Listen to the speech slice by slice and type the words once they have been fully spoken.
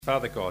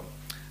Father God,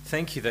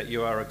 thank you that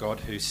you are a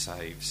God who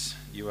saves.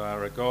 You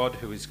are a God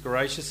who is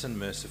gracious and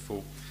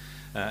merciful,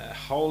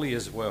 holy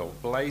as well,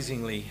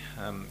 blazingly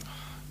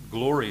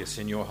glorious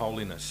in your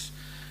holiness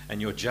and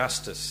your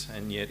justice.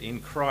 And yet in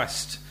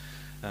Christ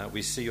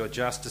we see your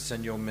justice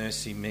and your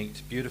mercy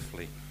meet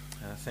beautifully.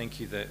 Thank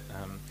you that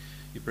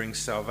you bring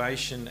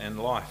salvation and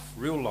life,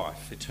 real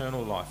life,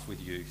 eternal life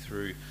with you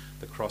through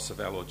the cross of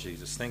our Lord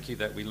Jesus. Thank you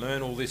that we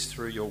learn all this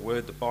through your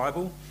word, the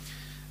Bible.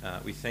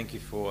 We thank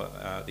you for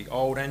the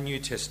Old and New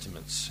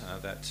Testaments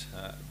that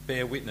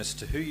bear witness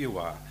to who you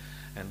are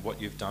and what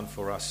you've done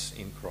for us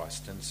in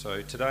Christ. And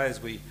so today,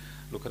 as we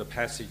look at a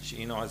passage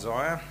in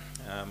Isaiah,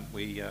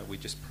 we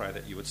just pray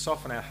that you would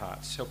soften our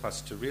hearts, help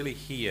us to really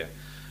hear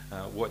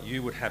what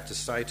you would have to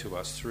say to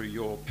us through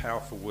your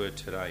powerful word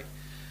today.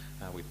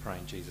 We pray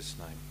in Jesus'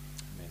 name.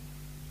 Amen.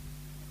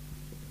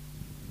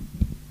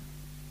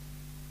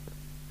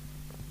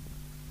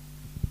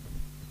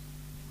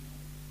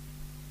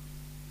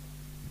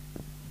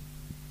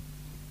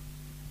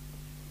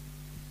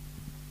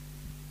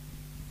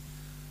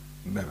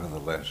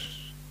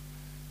 Nevertheless,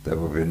 there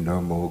will be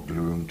no more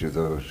gloom to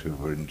those who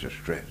were in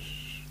distress.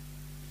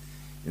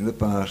 In the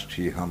past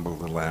he humbled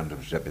the land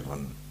of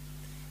Zebulun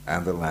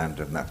and the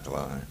land of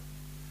Naphtali,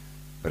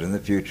 but in the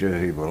future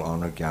he will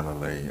honor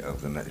Galilee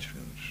of the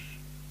nations,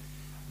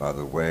 by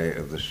the way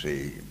of the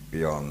sea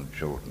beyond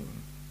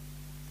Jordan.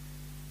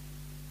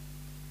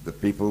 The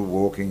people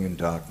walking in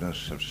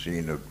darkness have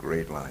seen a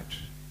great light.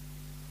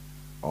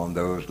 On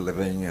those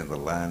living in the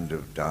land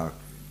of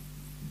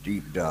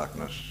deep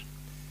darkness,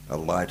 a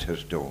light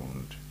has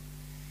dawned.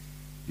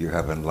 You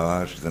have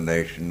enlarged the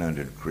nation and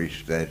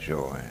increased their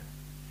joy.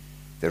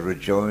 They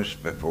rejoice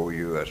before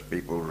you as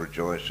people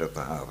rejoice at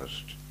the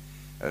harvest,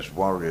 as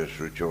warriors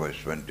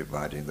rejoice when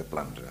dividing the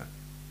plunder.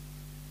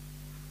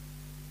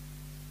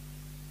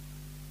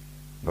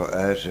 For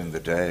as in the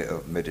day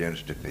of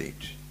Midian's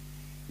defeat,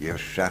 you have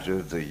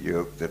shattered the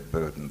yoke that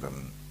burdened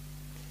them,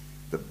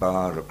 the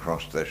bar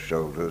across their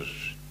shoulders,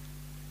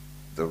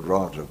 the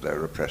rod of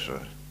their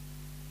oppressor.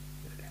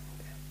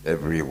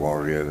 Every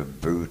warrior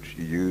boot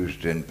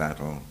used in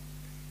battle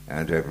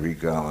and every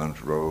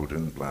garment rolled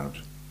in blood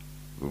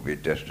will be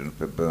destined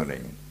for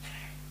burning,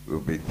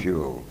 will be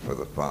fuel for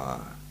the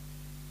fire.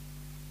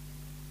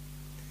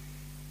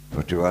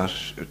 For to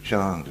us a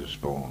child is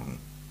born,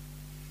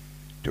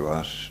 to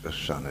us a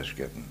son is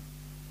given,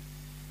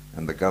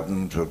 and the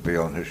government will be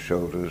on his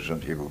shoulders,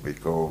 and he will be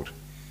called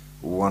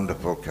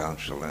Wonderful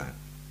Counselor,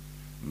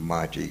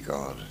 Mighty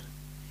God,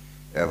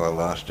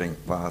 Everlasting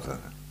Father,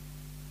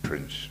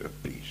 Prince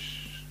of Peace.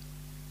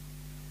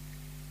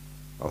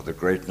 Of the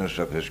greatness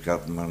of his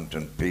government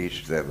and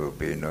peace there will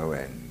be no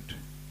end.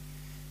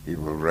 He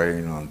will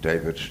reign on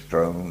David's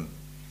throne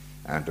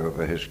and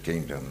over his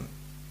kingdom,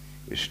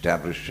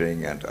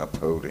 establishing and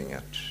upholding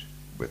it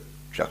with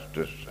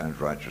justice and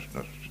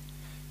righteousness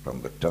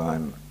from that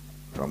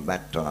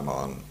time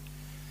on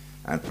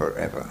and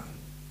forever.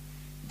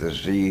 The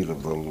zeal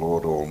of the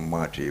Lord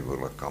Almighty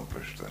will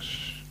accomplish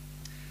this.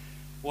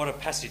 What a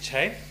passage,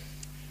 hey?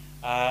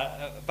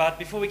 But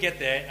before we get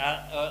there,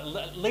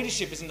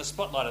 leadership is in the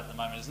spotlight at the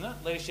moment, isn't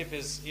it? Leadership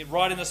is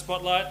right in the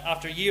spotlight.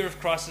 After a year of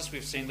crisis,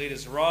 we've seen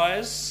leaders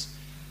rise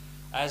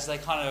as they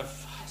kind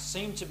of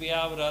seem to be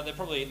able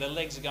to, their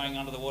legs are going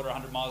under the water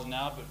 100 miles an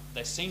hour, but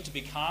they seem to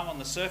be calm on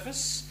the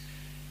surface.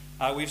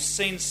 We've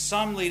seen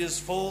some leaders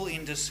fall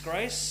in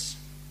disgrace.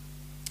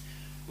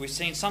 We've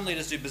seen some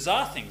leaders do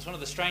bizarre things. One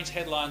of the strange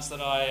headlines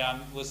that I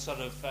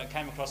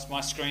came across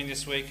my screen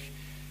this week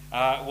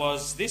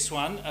was this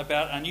one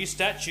about a new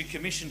statue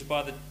commissioned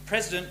by the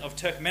president of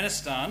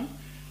Turkmenistan,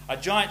 a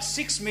giant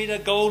 6-metre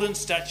golden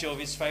statue of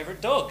his favourite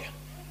dog.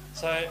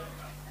 So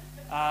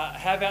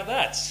how about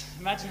that?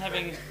 Imagine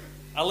having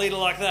a leader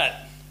like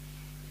that.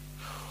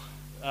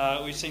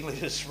 We've seen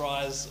leaders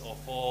rise or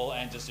fall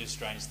and just do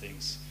strange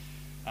things.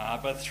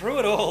 But through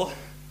it all,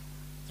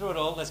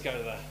 let's go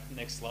to the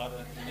next slide.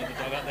 The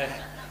dog out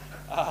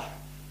there.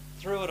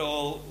 Through it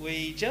all,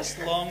 we just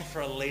long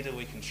for a leader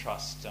we can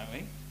trust, don't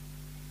we?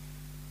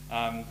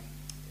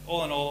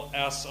 All in all,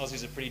 us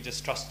Aussies are pretty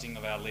distrusting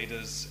of our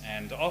leaders,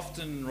 and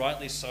often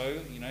rightly so.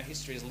 You know,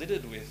 history is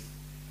littered with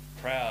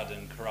proud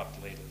and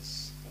corrupt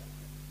leaders.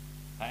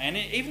 And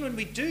even when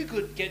we do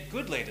get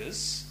good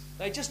leaders,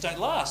 they just don't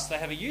last. They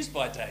have a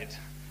use-by date.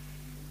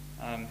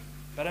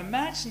 But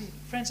imagine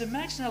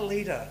a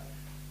leader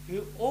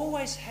who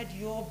always had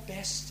your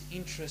best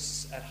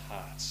interests at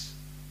heart,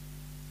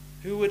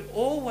 who would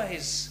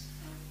always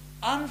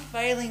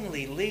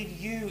unfailingly lead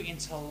you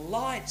into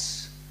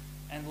light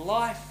and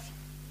life,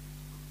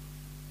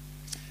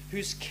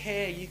 whose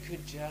care you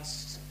could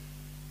just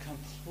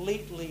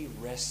completely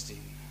rest in,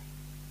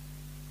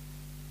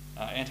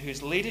 and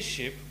whose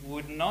leadership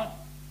would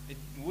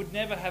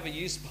never have a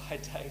use-by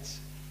date,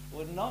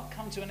 would not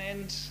come to an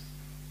end,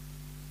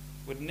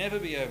 would never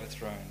be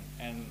overthrown.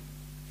 And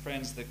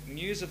friends, the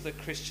news of the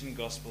Christian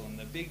gospel and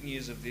the big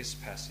news of this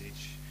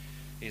passage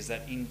is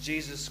that in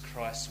Jesus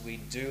Christ we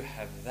do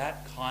have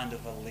that kind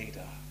of a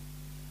leader,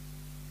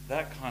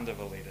 that kind of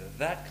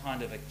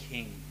a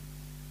king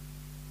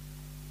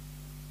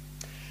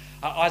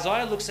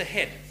Isaiah looks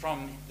ahead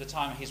from the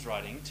time he's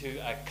writing to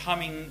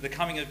the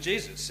coming of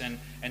Jesus and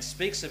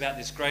speaks about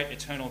this great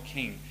eternal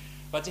king.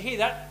 But to hear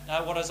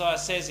that, what Isaiah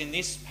says in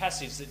this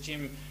passage that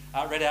Jim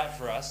read out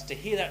for us, to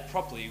hear that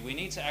properly, we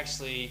need to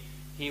actually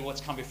hear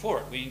what's come before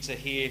it. We need to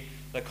hear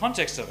the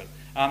context of it.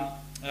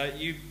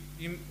 You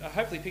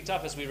hopefully picked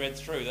up as we read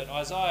through that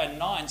Isaiah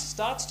 9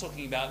 starts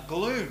talking about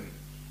gloom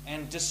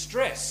and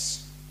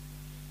distress.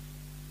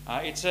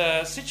 It's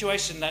a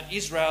situation that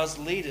Israel's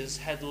leaders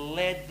had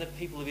led the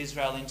people of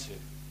Israel into,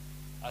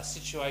 a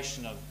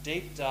situation of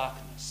deep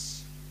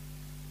darkness.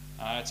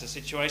 It's a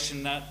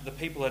situation that the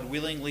people had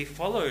willingly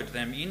followed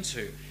them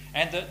into.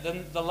 And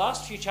the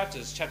last few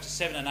chapters, chapters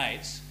 7 and 8,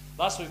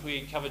 last week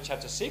we covered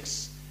chapter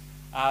 6.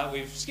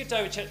 We've skipped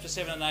over chapter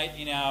 7 and 8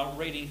 in our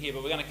reading here,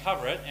 but we're going to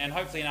cover it, and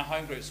hopefully in our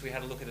home groups we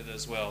had a look at it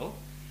as well.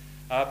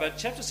 But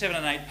chapter 7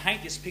 and 8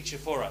 paint this picture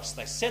for us.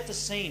 They set the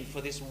scene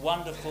for this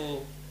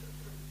wonderful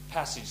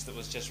passage that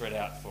was just read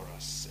out for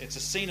us. It's a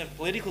scene of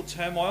political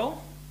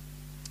turmoil.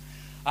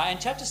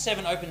 And chapter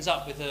 7 opens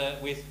up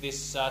with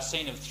this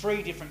scene of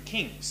three different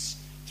kings,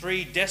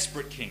 three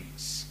desperate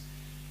kings.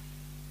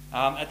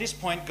 At this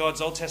point,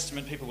 God's Old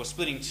Testament people were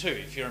split in two,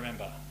 if you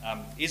remember.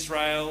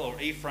 Israel or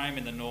Ephraim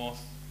in the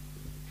north,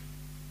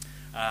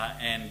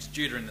 and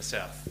Judah in the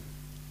south.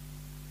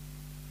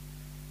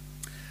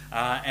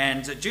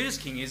 And Judah's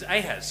king is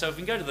Ahaz. So if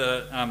we can go to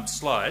the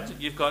slide,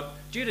 you've got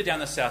Judah down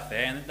the south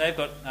there, and they've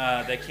got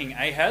their king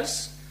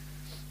Ahaz.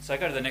 So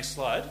go to the next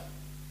slide.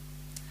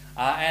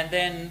 And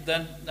then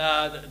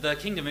the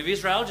kingdom of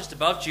Israel, just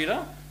above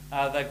Judah,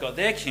 they've got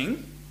their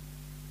king.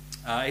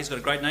 He's got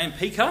a great name,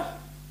 Pekah.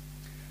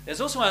 There's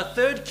also a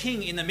third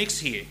king in the mix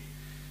here.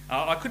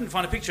 I couldn't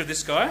find a picture of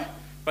this guy,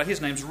 but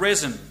his name's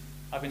Rezin,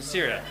 up in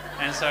Syria.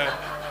 And so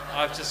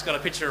I've just got a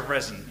picture of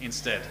Rezin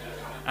instead.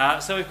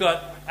 So we've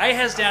got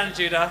Ahaz down in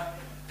Judah,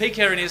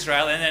 Pekah in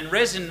Israel, and then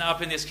Rezin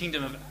up in this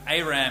kingdom of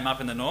Aram up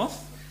in the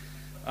north,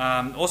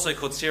 also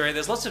called Syria.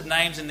 There's lots of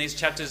names in these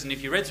chapters, and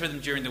if you read through them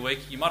during the week,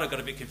 you might have got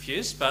a bit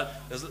confused, but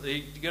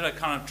you've got to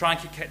kind of try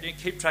and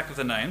keep track of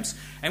the names.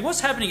 And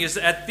what's happening is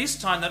at this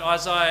time that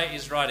Isaiah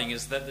is writing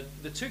is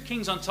that the two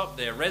kings on top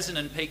there, Rezin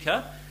and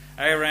Pekah,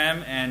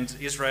 Aram and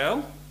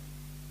Israel,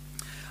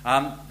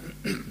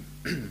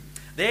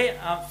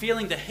 they're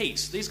feeling the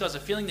heat. These guys are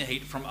feeling the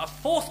heat from a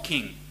fourth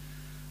king,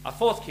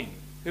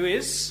 who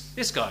is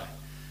this guy,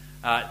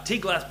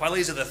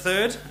 Tiglath-Pileser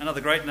III,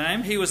 another great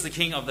name. He was the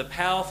king of the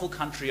powerful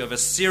country of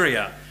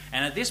Assyria.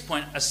 And at this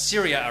point,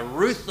 Assyria are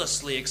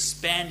ruthlessly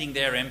expanding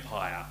their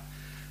empire.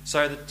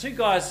 So the two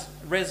guys,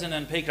 Rezin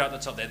and Pekah at the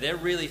top there, they're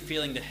really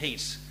feeling the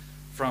heat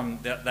from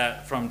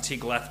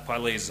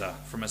Tiglath-Pileser,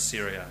 from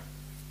Assyria.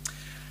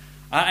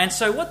 And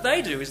so what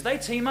they do is they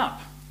team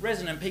up.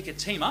 Rezin and Pekah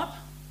team up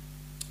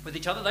with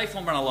each other. They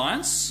form an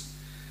alliance.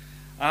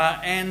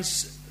 And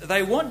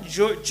they want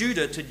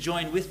Judah to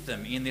join with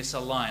them in this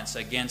alliance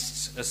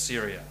against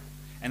Assyria.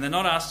 And they're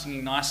not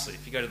asking nicely.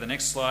 If you go to the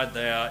next slide,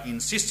 they are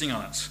insisting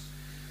on it.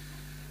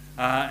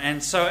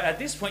 And so at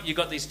this point, you've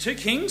got these two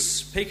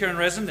kings, Pekah and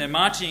Rezin. They're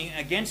marching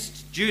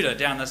against Judah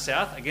down the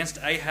south, against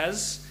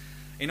Ahaz,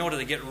 in order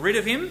to get rid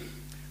of him.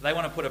 They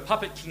want to put a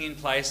puppet king in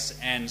place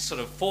and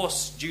sort of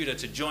force Judah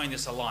to join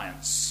this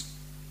alliance.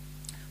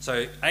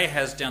 So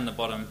Ahaz down the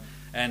bottom,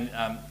 and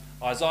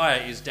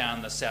Isaiah is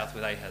down the south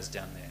with Ahaz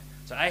down there.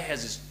 So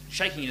Ahaz is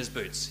shaking in his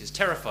boots. He's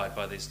terrified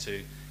by these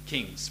two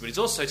kings. But he's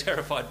also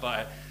terrified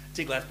by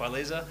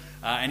Tiglath-Pileser,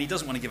 and he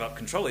doesn't want to give up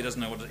control. He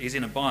doesn't know what he's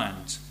in a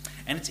bind.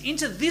 And it's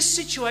into this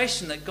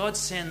situation that God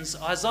sends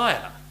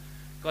Isaiah.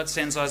 God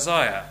sends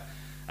Isaiah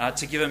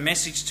to give a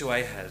message to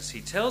Ahaz.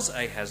 He tells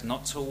Ahaz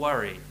not to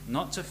worry,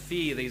 not to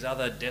fear these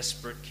other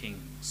desperate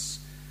kings,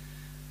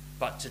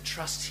 but to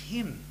trust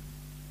him.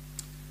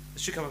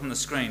 This should come up on the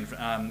screen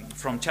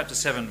from chapter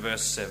 7,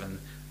 verse 7.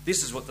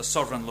 This is what the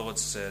sovereign Lord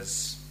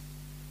says.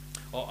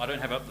 Oh, I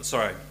don't have up.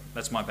 Sorry,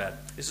 that's my bad.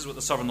 This is what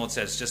the sovereign Lord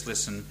says. Just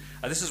listen.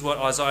 This is what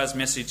Isaiah's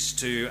message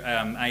to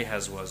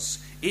Ahaz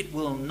was. It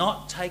will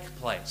not take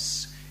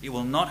place. It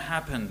will not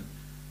happen.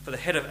 For the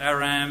head of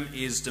Aram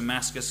is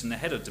Damascus, and the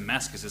head of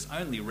Damascus is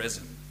only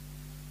Rezin.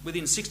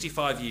 Within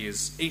 65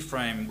 years,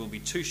 Ephraim will be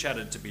too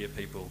shattered to be a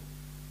people.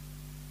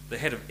 The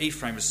head of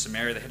Ephraim is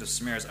Samaria. The head of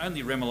Samaria is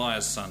only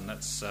Remaliah's son.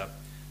 That's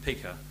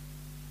Pekah.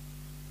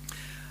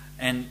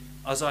 And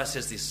Isaiah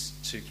says this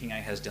to King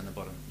Ahaz down the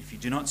bottom. If you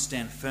do not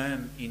stand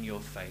firm in your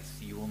faith,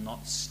 you will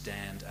not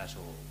stand at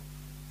all.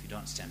 If you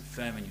don't stand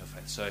firm in your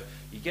faith. So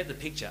you get the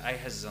picture.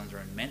 Ahaz is under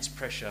immense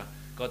pressure.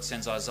 God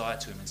sends Isaiah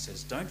to him and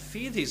says, don't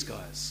fear these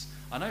guys.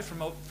 I know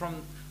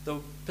from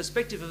the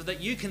perspective of that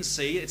you can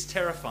see, it's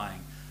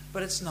terrifying.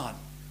 But it's not.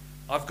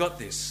 I've got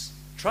this.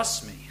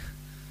 Trust me.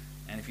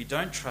 And if you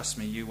don't trust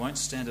me, you won't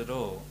stand at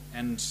all.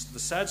 And the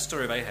sad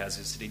story of Ahaz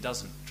is that he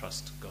doesn't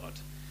trust God.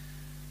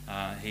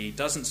 He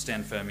doesn't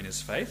stand firm in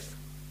his faith.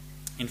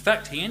 In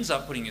fact, he ends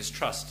up putting his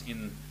trust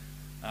in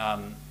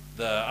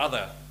the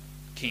other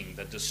king,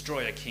 the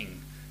destroyer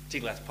king,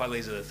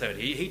 Tiglath-Pileser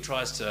III. He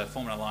tries to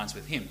form an alliance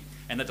with him,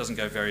 and that doesn't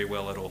go very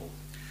well at all.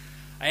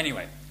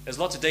 Anyway, There's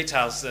lots of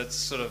details that's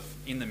sort of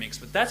in the mix,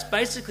 but that's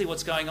basically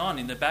what's going on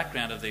in the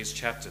background of these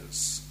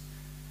chapters.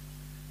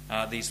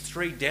 These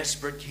three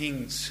desperate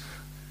kings.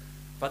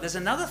 But there's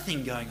another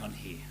thing going on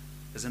here.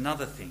 There's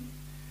another thing.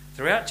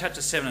 Throughout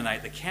chapter 7 and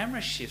 8, the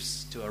camera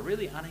shifts to a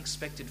really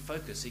unexpected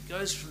focus. It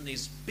goes from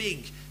these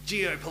big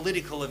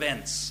geopolitical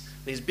events,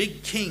 these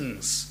big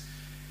kings,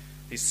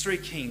 these three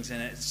kings,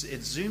 and it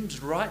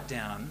zooms right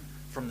down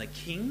from the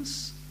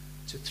kings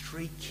to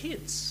three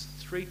kids,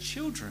 three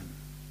children.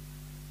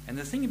 And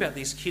the thing about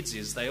these kids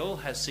is they all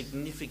have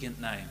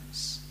significant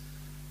names.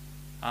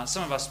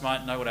 Some of us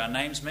might know what our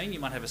names mean. You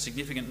might have a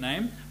significant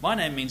name. My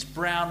name means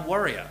Brown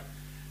Warrior,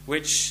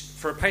 which,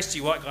 for a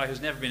pasty white guy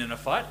who's never been in a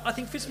fight, I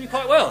think fits me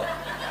quite well.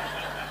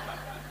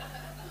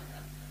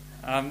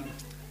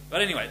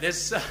 But anyway,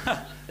 there's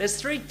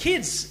three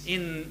kids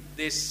in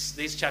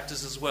these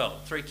chapters as well.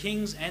 Three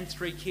kings and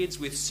three kids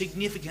with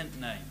significant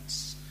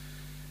names.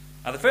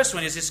 The first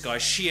one is this guy,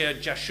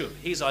 Shear-Jashub.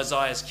 He's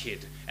Isaiah's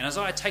kid. And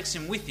Isaiah takes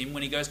him with him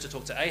when he goes to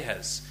talk to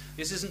Ahaz.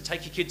 This isn't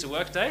take your kid to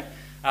work day.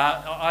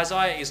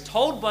 Isaiah is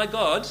told by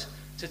God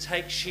to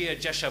take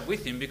Shear-Jashub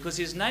with him because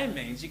his name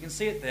means, you can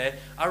see it there,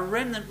 a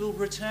remnant will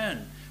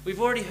return. We've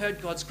already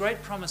heard God's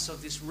great promise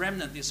of this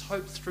remnant, this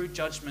hope through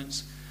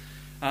judgment,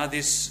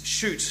 this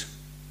shoot.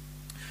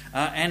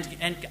 And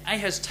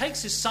Ahaz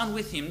takes his son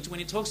with him when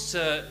he talks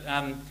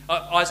to...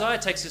 Isaiah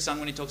takes his son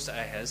when he talks to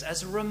Ahaz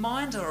as a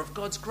reminder of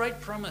God's great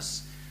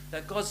promise,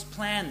 that God's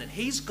plan, that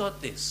he's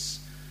got this.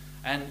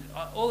 And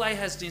all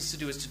Ahaz needs to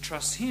do is to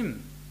trust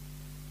him.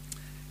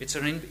 It's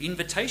an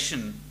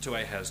invitation to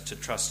Ahaz to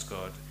trust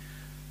God.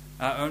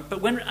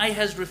 But when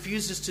Ahaz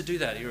refuses to do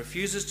that, he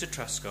refuses to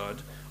trust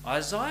God,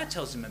 Isaiah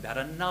tells him about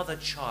another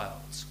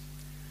child,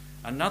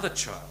 another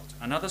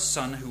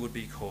son who would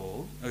be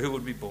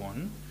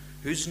born,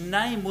 whose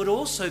name would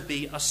also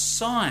be a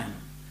sign.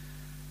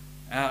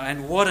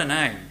 And what a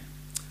name.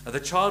 The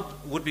child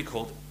would be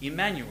called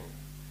Emmanuel,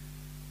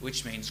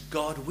 which means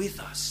God with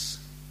us.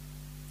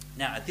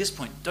 Now, at this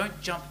point,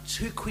 don't jump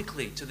too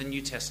quickly to the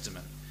New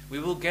Testament. We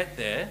will get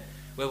there,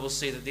 where we'll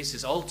see that this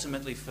is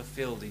ultimately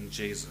fulfilled in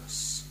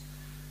Jesus.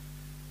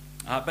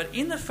 But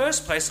in the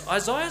first place,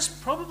 Isaiah's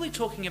probably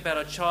talking about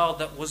a child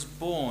that was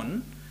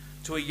born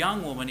to a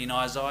young woman in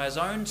Isaiah's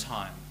own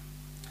time.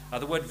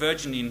 The word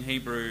virgin in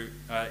Hebrew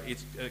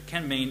it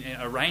can mean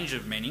a range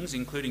of meanings,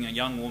 including a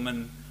young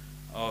woman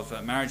of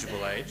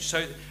marriageable age.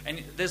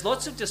 And there's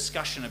lots of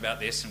discussion about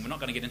this, and we're not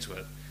going to get into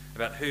it,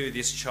 about who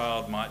this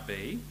child might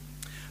be.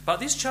 But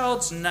this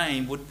child's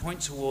name would point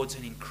towards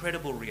an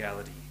incredible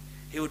reality.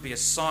 He would be a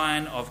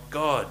sign of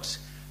God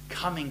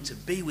coming to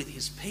be with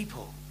his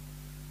people.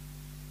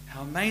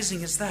 How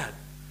amazing is that?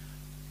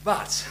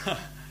 But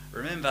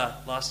remember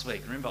last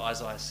week, remember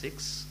Isaiah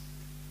 6?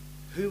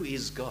 Who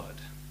is God?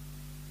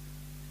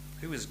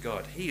 Who is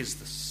God? He is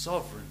the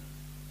sovereign,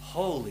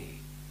 holy,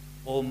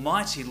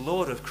 almighty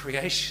Lord of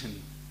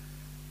creation.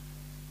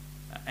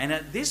 And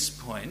at this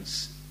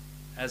point,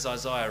 as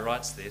Isaiah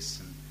writes this,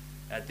 and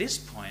at this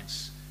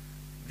point,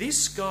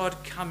 this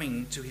God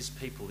coming to his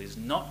people is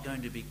not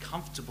going to be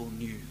comfortable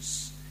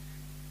news.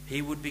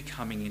 He would be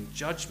coming in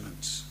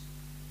judgment.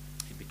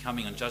 He'd be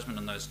coming in judgment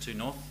on those two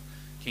north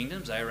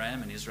kingdoms,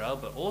 Aram and Israel,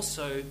 but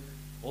also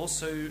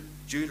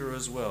Judah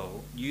as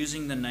well,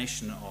 using the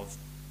nation of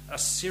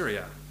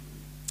Assyria.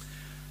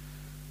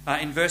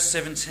 In verse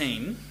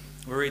 17,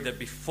 we read that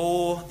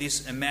before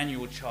this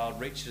Emmanuel child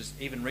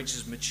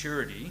reaches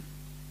maturity,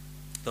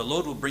 the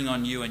Lord will bring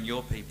on you and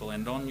your people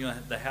and on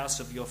the house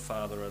of your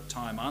father a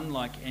time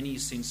unlike any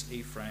since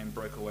Ephraim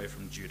broke away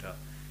from Judah.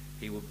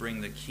 He will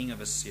bring the king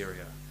of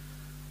Assyria.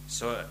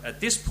 So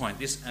at this point,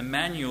 this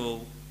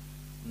Emmanuel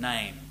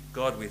name,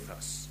 God with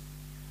us,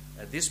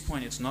 at this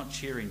point it's not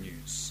cheery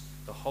news.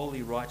 The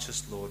holy,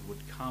 righteous Lord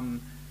would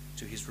come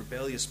to his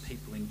rebellious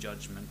people in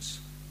judgment.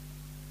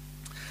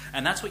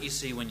 And that's what you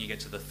see when you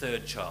get to the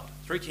third child.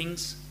 3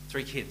 kings,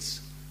 3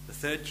 kids. The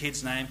third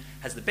kid's name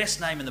has the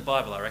best name in the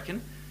Bible, I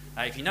reckon.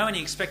 If you know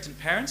any expectant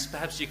parents,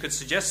 perhaps you could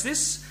suggest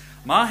this.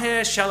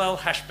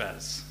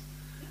 Maher-shalal-hash-baz.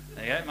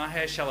 There you go,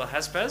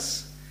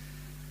 Maher-shalal-hash-baz.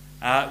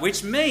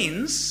 Which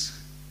means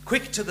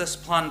quick to the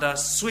plunder,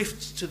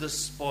 swift to the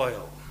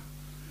spoil.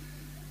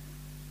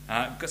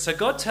 So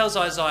God tells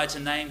Isaiah to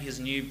name his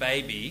new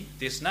baby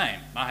this name,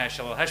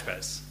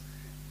 Maher-shalal-hash-baz.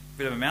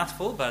 Bit of a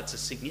mouthful, but it's a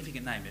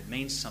significant name. It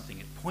means something.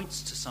 It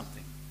points to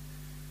something.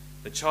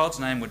 The child's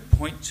name would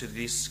point to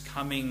this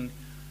coming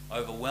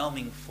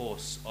overwhelming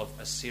force of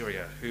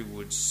Assyria who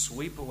would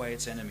sweep away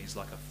its enemies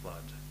like a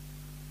flood.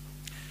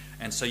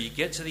 And so you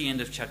get to the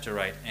end of chapter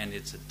 8 and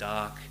it's a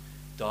dark,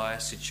 dire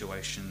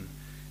situation.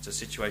 It's a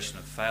situation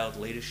of failed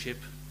leadership.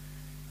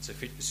 It's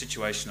a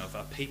situation of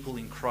a people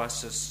in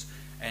crisis.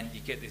 And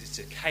you get this, it's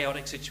a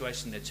chaotic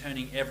situation. They're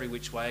turning every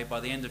which way. By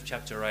the end of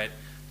chapter 8,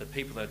 the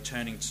people are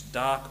turning to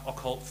dark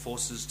occult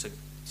forces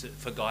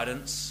for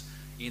guidance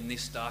in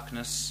this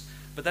darkness.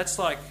 But that's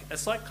like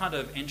kind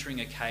of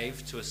entering a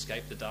cave to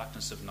escape the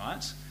darkness of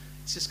night.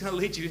 It's just going to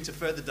lead you into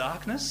further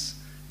darkness,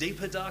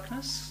 deeper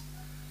darkness.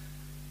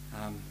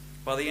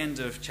 By the end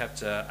of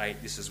chapter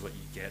 8, this is what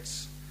you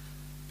get.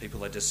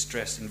 People are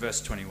distressed. In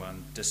verse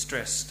 21,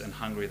 distressed and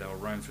hungry they will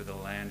roam through the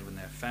land. When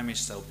they're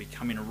famished, they'll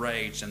become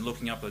enraged, and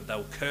looking upward,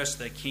 they'll curse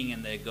their king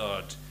and their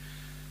God.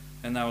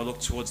 And they will look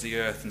towards the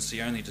earth and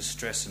see only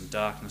distress and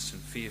darkness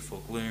and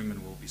fearful gloom,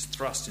 and will be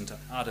thrust into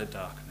utter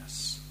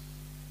darkness.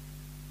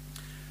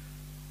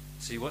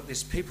 See, what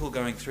these people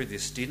going through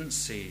this didn't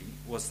see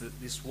was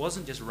that this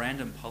wasn't just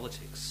random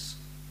politics.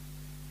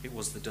 It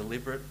was the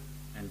deliberate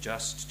and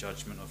just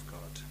judgment of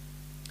God.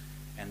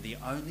 And the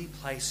only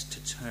place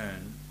to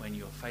turn when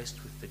you're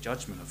faced with the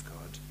judgment of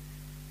God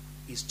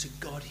is to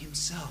God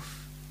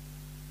himself.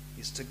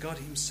 Is to God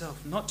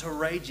himself. Not to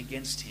rage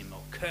against him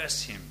or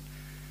curse him,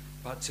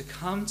 but to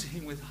come to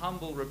him with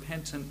humble,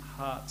 repentant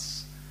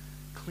hearts,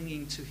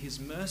 clinging to his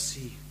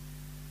mercy.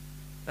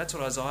 That's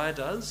what Isaiah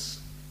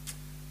does.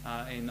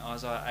 In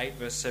Isaiah 8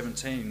 verse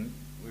 17,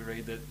 we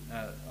read that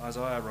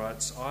Isaiah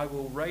writes, I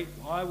will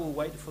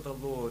wait for the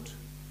Lord,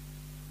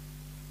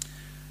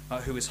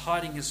 who is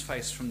hiding his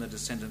face from the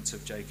descendants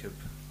of Jacob.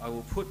 I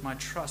will put my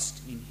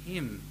trust in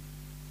him.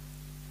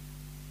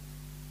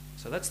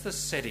 So that's the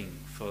setting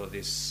for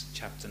this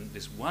chapter,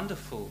 this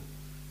wonderful,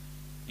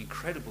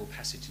 incredible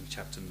passage in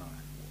chapter 9.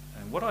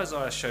 And what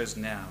Isaiah shows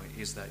now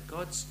is that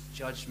God's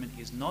judgment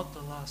is not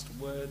the last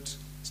word.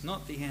 It's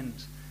not the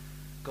end.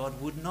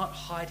 God would not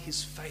hide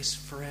his face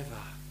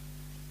forever.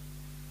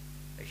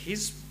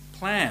 His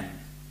plan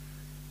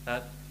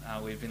that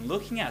we've been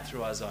looking at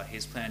through Isaiah,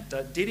 his plan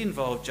did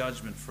involve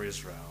judgment for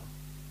Israel,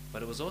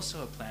 but it was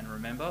also a plan,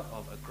 remember,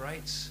 of a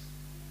great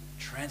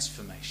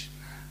transformation,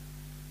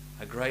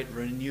 a great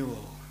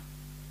renewal,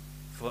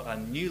 for a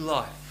new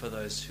life for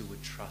those who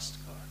would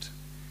trust God.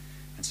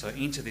 And so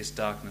into this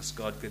darkness,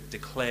 God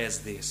declares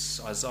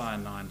this, Isaiah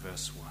 9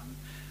 verse 1.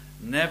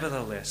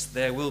 Nevertheless,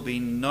 there will be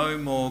no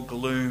more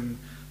gloom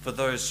for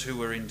those who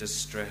were in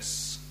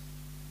distress.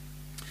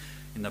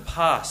 In the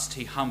past,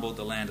 he humbled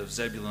the land of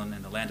Zebulun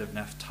and the land of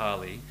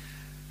Naphtali.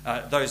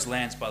 Those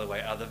lands, by the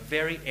way, are the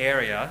very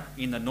area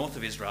in the north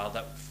of Israel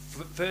that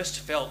first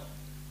felt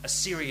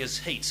Assyria's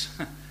heat.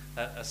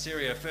 That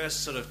Assyria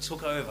first sort of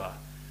took over.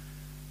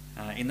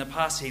 In the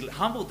past, he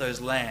humbled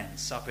those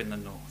lands up in the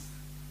north.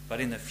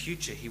 But in the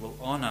future, he will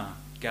honour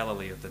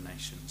Galilee of the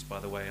nations by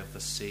the way of the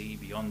sea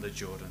beyond the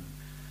Jordan.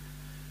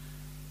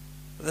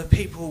 The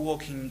people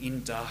walking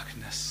in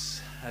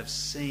darkness have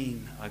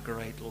seen a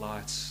great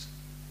light.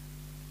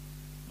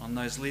 On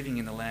those living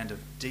in the land of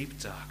deep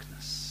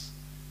darkness,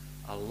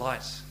 a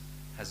light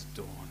has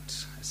dawned.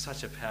 It's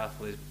such a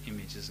powerful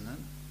image, isn't it?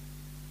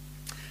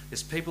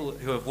 There's people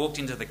who have walked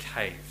into the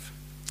cave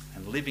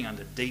and living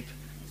under deep,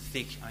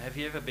 thick... Have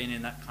you ever been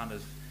in that kind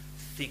of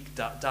thick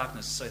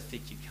darkness, so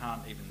thick you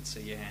can't even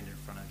see your hand in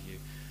front of you?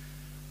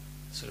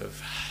 Sort of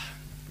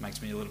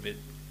makes me a little bit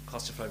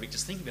claustrophobic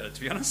just thinking about it,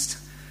 to be honest.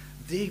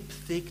 Deep,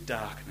 thick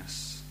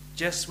darkness.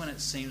 Just when it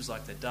seems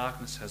like the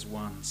darkness has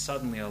won,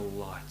 suddenly a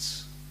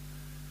light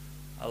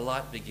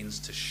begins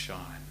to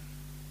shine.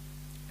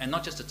 And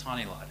not just a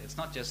tiny light. It's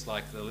not just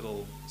like the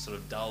little sort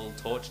of dull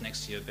torch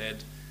next to your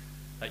bed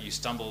that you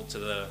stumble to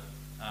the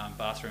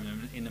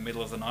bathroom in the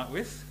middle of the night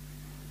with.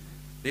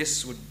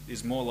 This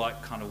is more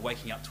like kind of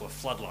waking up to a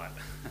floodlight.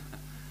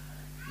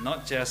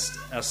 Not just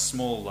a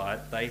small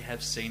light. They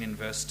have seen in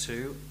verse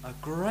 2 a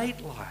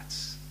great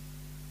light.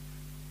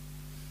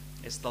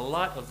 It's the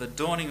light of the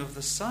dawning of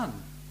the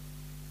sun,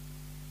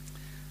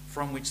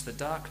 from which the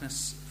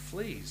darkness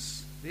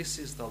flees. This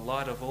is the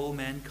light of all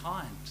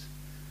mankind.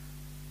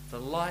 The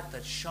light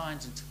that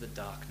shines into the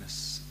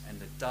darkness, and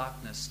the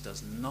darkness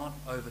does not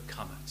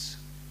overcome it.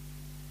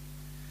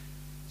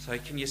 So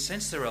can you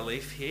sense the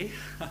relief here?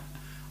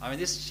 I mean,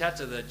 this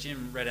chapter that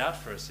Jim read out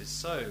for us is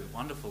so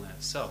wonderful in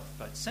itself.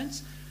 But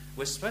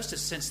we're supposed to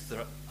sense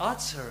the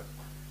utter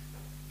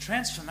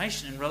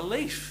transformation and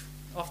relief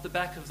off the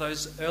back of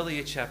those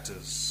earlier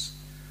chapters.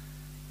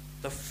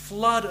 The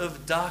flood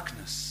of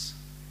darkness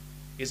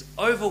is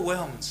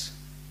overwhelmed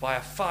by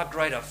a far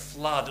greater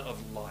flood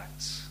of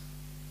light.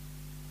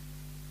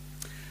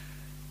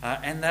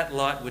 And that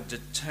light would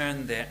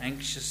turn their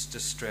anxious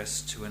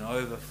distress to an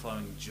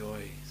overflowing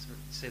joy.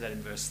 See that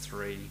in verse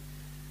 3.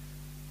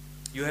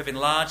 You have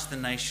enlarged the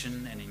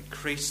nation and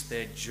increased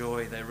their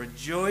joy. They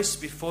rejoice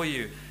before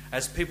you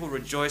as people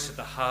rejoice at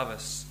the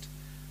harvest,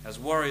 as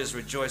warriors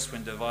rejoice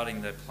when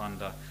dividing their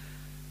plunder.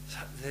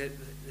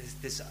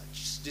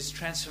 This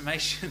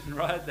transformation,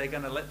 right? They're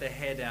going to let their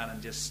hair down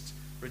and just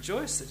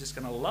rejoice. They're just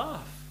going to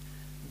laugh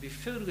and be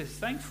filled with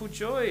thankful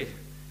joy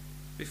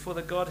before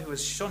the God who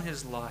has shone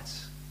his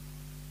light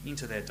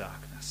into their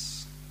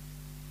darkness.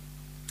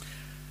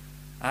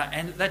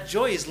 And that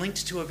joy is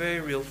linked to a very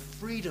real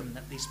freedom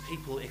that these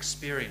people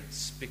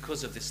experience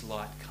because of this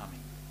light coming.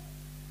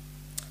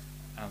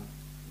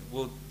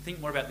 We'll think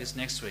more about this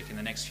next week in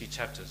the next few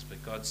chapters,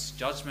 but God's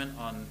judgment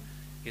on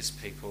his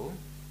people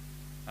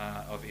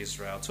of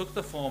Israel took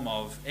the form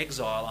of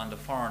exile under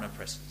foreign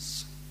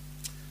oppressors.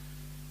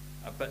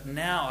 But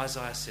now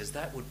Isaiah says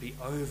that would be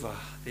over.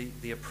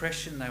 The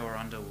oppression they were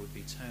under would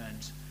be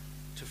turned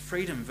to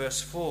freedom.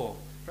 Verse 4,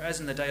 for as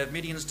in the day of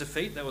Midian's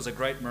defeat, there was a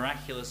great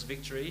miraculous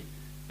victory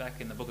back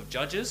in the book of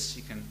Judges.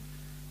 You can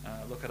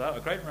Look it up. A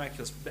great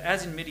miraculous.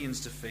 As in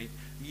Midian's defeat,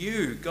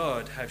 you,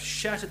 God, have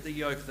shattered the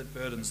yoke that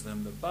burdens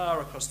them, the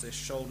bar across their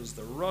shoulders,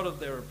 the rod of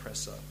their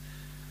oppressor.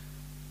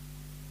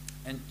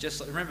 And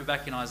just remember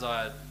back in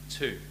Isaiah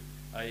 2,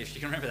 if you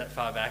can remember that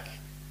far back,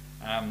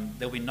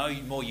 there'll be no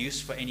more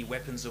use for any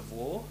weapons of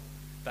war.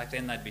 Back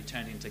then they'd be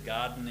turned into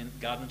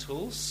garden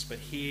tools, but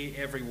here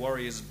every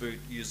warrior's boot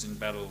used in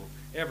battle,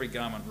 every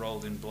garment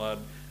rolled in blood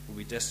will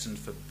be destined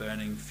for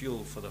burning,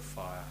 fuel for the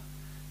fire.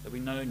 There'll be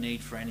no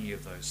need for any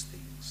of those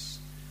things.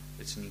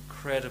 It's an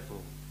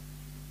incredible,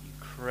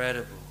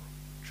 incredible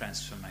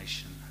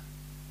transformation.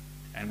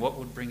 And what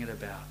would bring it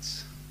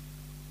about?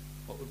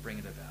 What would bring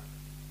it about?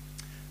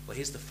 Well,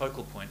 here's the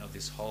focal point of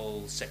this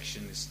whole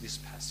section, this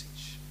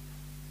passage.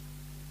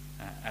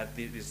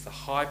 It's the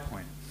high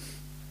point.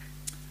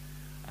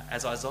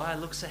 As Isaiah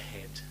looks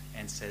ahead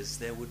and says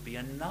there would be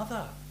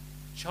another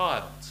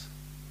child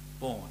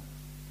born.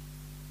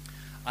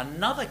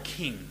 Another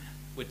king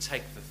would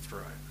take the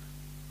throne.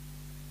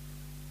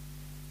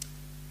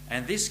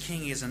 And this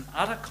king is an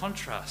utter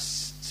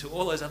contrast to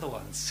all those other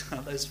ones,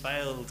 those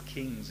failed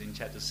kings in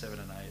chapters 7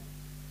 and 8.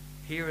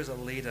 Here is a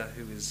leader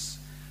who is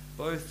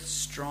both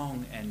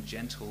strong and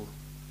gentle,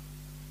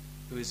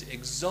 who is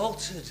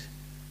exalted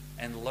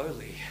and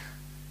lowly.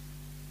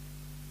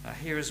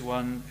 Here is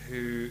one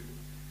who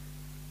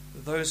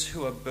those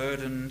who are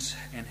burdened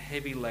and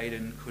heavy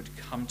laden could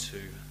come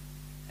to,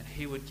 and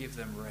he would give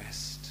them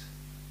rest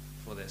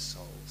for their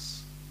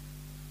souls.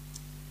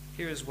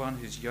 Here is one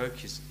whose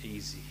yoke is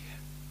easy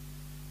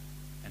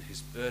and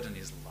whose burden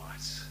is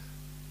light.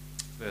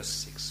 Verse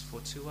 6, for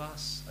to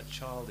us a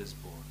child is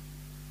born,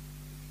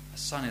 a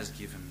son is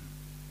given,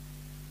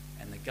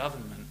 and the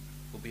government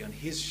will be on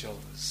his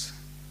shoulders.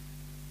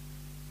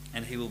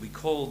 And he will be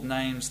called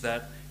names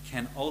that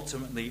can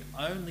ultimately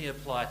only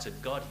apply to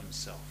God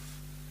himself.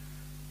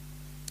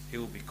 He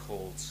will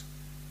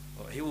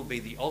be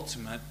the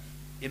ultimate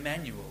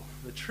Emmanuel,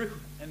 the true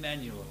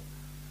Emmanuel.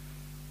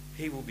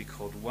 He will be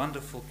called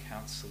Wonderful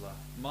Counselor,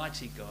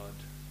 Mighty God,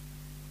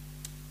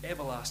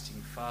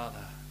 Everlasting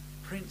Father,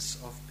 Prince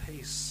of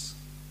Peace.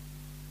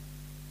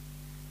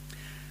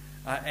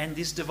 And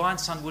this divine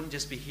Son wouldn't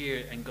just be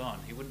here and gone.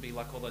 He wouldn't be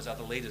like all those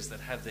other leaders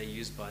that have their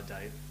use by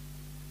date.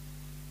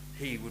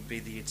 He would be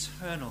the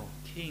eternal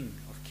King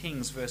of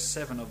Kings, verse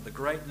 7, of the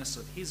greatness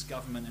of his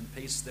government and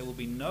peace. There will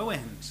be no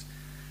end.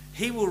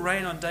 He will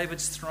reign on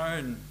David's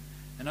throne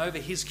and over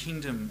his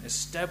kingdom,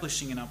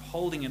 establishing and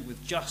upholding it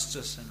with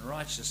justice and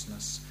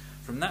righteousness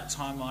from that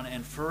time on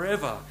and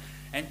forever.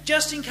 And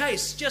just in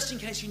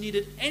case you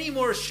needed any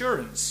more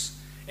assurance,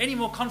 any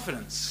more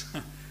confidence,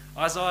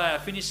 Isaiah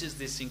finishes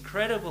this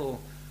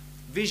incredible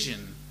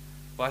vision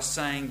by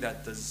saying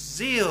that the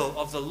zeal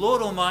of the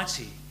Lord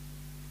Almighty.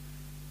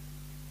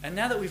 And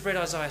now that we've read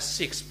Isaiah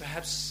 6,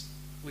 perhaps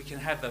we can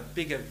have a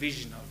bigger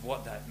vision of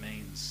what that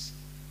means.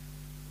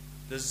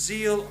 The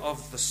zeal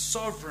of the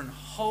sovereign,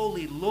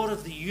 holy Lord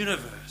of the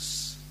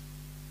universe,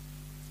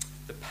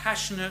 the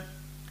passionate,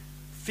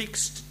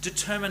 fixed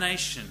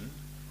determination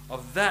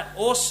of that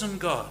awesome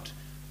God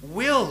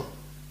will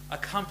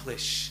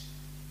accomplish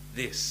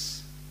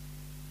this.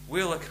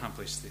 Will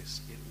accomplish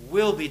this. It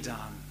will be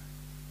done.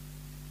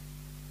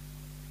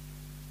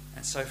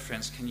 And so,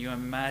 friends, can you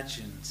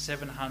imagine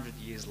 700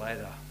 years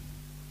later,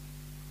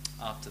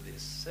 after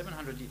this,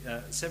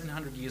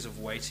 700 years of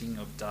waiting,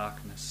 of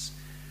darkness,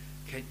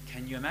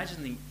 can you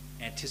imagine the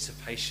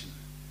anticipation,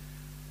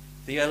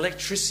 the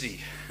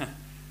electricity,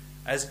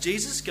 as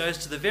Jesus goes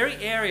to the very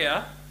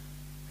area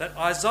that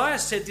Isaiah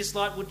said this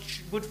light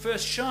would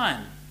first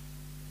shine?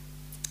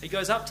 He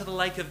goes up to the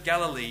Lake of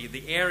Galilee,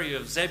 the area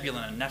of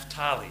Zebulun and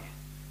Naphtali,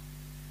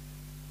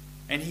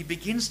 and he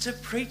begins to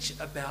preach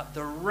about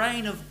the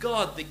reign of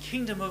God, the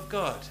kingdom of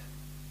God.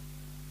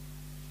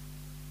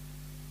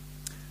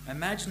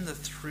 Imagine the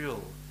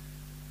thrill.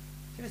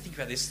 You ever think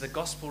about this? The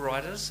gospel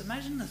writers,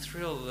 imagine the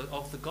thrill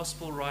of the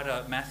gospel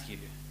writer Matthew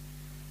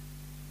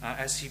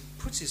as he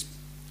puts his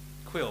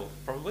quill,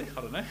 probably,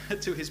 I don't know,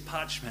 to his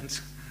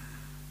parchment.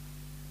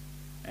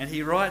 And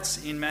he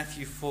writes in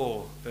Matthew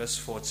 4, verse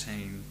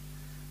 14,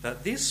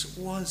 that this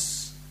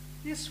was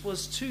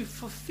to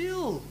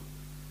fulfill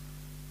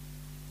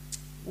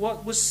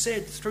what was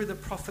said through the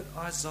prophet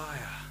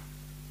Isaiah.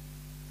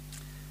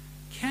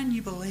 Can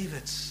you believe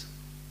it?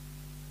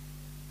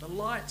 The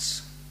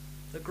light,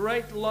 the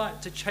great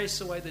light to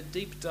chase away the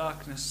deep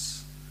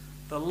darkness,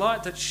 the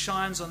light that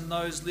shines on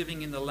those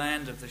living in the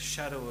land of the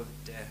shadow of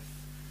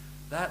death,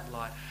 that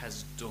light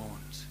has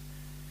dawned.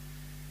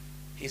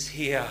 He's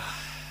here.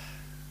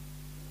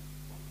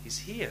 He's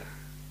here.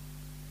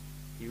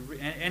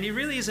 And he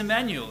really is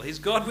Emmanuel. He's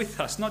God with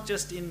us, not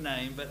just in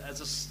name, but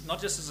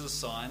not just as a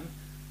sign,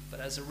 but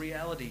as a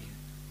reality.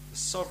 The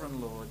sovereign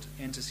Lord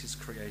enters his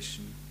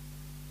creation.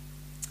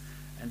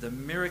 And the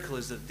miracle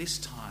is that this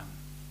time,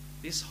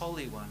 this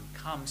Holy One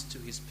comes to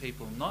his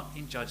people, not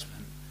in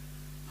judgment,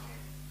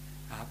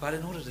 but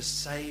in order to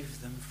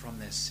save them from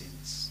their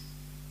sins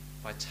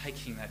by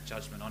taking that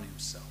judgment on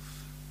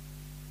himself.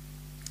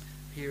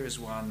 Here is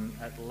one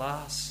at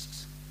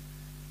last.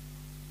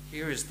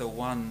 Here is the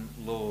one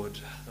Lord,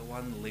 the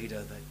one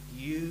leader that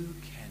you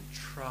can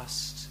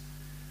trust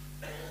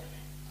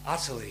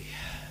utterly,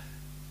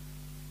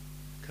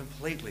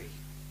 completely,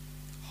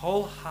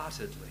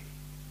 wholeheartedly.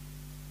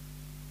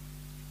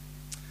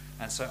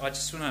 And so I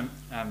just want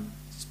to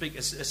speak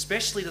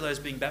especially to those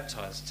being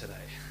baptised today.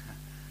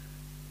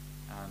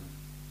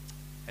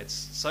 It's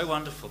so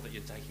wonderful that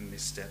you're taking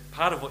this step.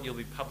 Part of what you'll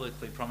be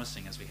publicly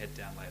promising as we head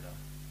down later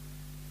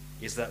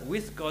is that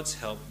with God's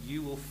help,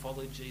 you will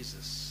follow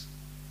Jesus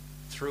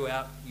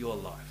throughout your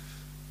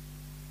life.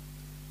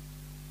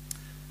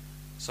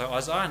 So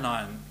Isaiah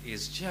 9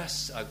 is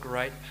just a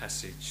great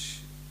passage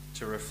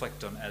to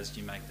reflect on as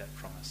you make that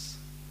promise.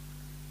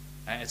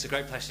 And it's a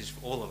great passage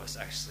for all of us,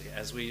 actually,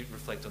 as we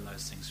reflect on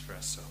those things for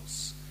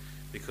ourselves.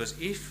 Because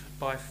if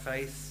by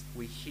faith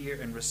we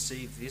hear and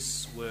receive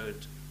this word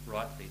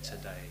rightly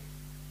today,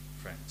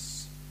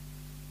 friends,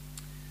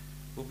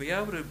 we'll be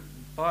able to,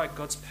 by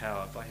God's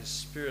power, by His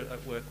Spirit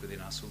at work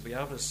within us, we'll be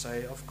able to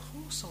say, of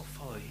course I'll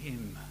follow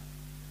Him.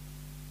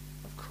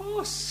 Of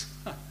course.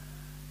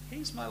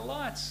 He's my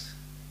light.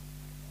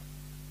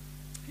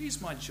 He's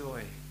my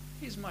joy.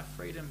 He's my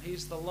freedom.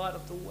 He's the light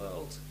of the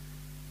world.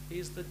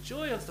 He's the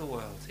joy of the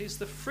world. He's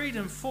the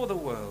freedom for the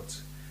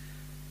world.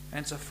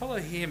 And to follow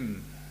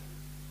Him,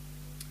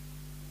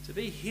 to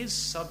be His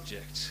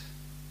subject,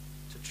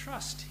 to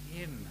trust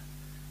Him,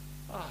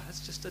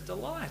 that's just a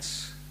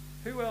delight.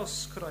 Who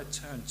else could I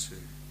turn to?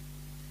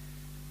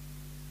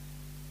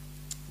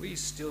 We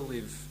still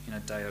live in a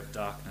day of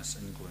darkness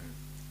and gloom.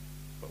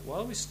 But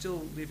while we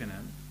still live in it,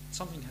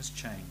 something has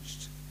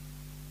changed.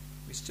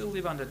 We still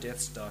live under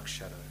death's dark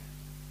shadow.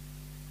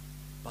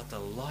 But the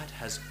light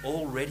has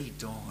already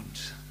dawned.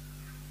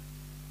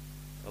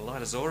 The light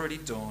has already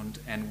dawned,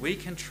 and we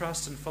can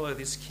trust and follow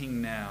this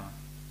King now,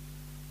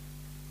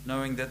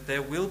 knowing that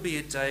there will be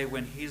a day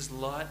when His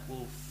light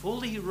will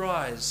fully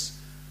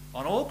rise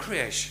on all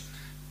creation,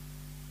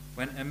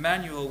 when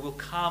Emmanuel will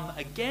come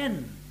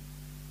again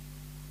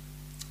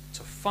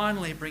to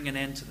finally bring an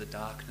end to the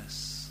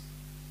darkness,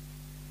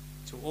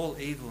 to all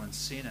evil and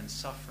sin and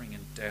suffering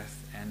and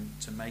death, and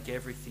to make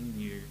everything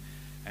new.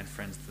 And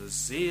friends, the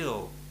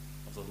zeal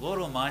of the Lord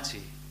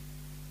Almighty,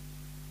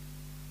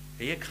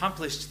 He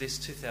accomplished this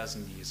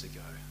 2,000 years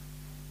ago.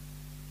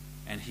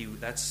 And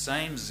that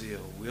same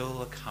zeal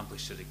will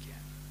accomplish it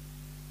again.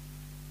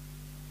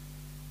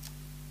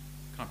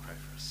 Can I pray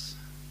for us?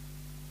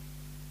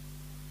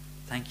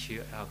 Thank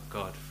you, our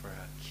God, for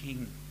our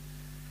King,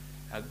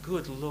 our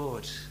good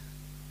Lord.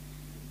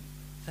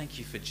 Thank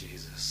you for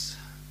Jesus.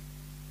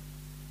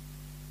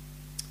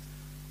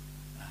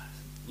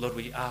 Lord,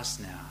 we ask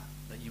now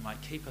that you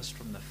might keep us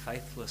from the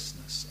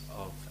faithlessness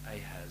of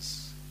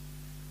Ahaz.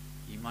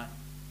 You might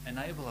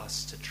enable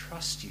us to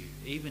trust you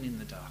even in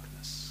the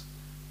darkness.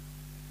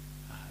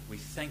 We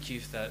thank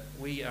you that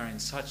we are in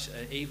such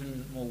an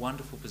even more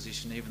wonderful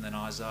position even than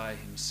Isaiah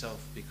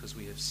himself, because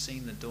we have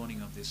seen the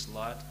dawning of this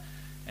light,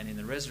 and in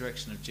the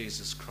resurrection of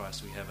Jesus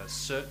Christ we have a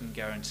certain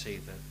guarantee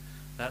that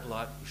that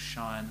light will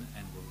shine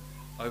and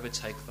will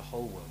overtake the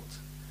whole world.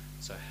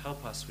 So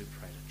help us, we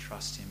pray, to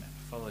trust him and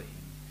follow him.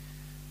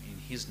 In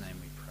his name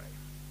we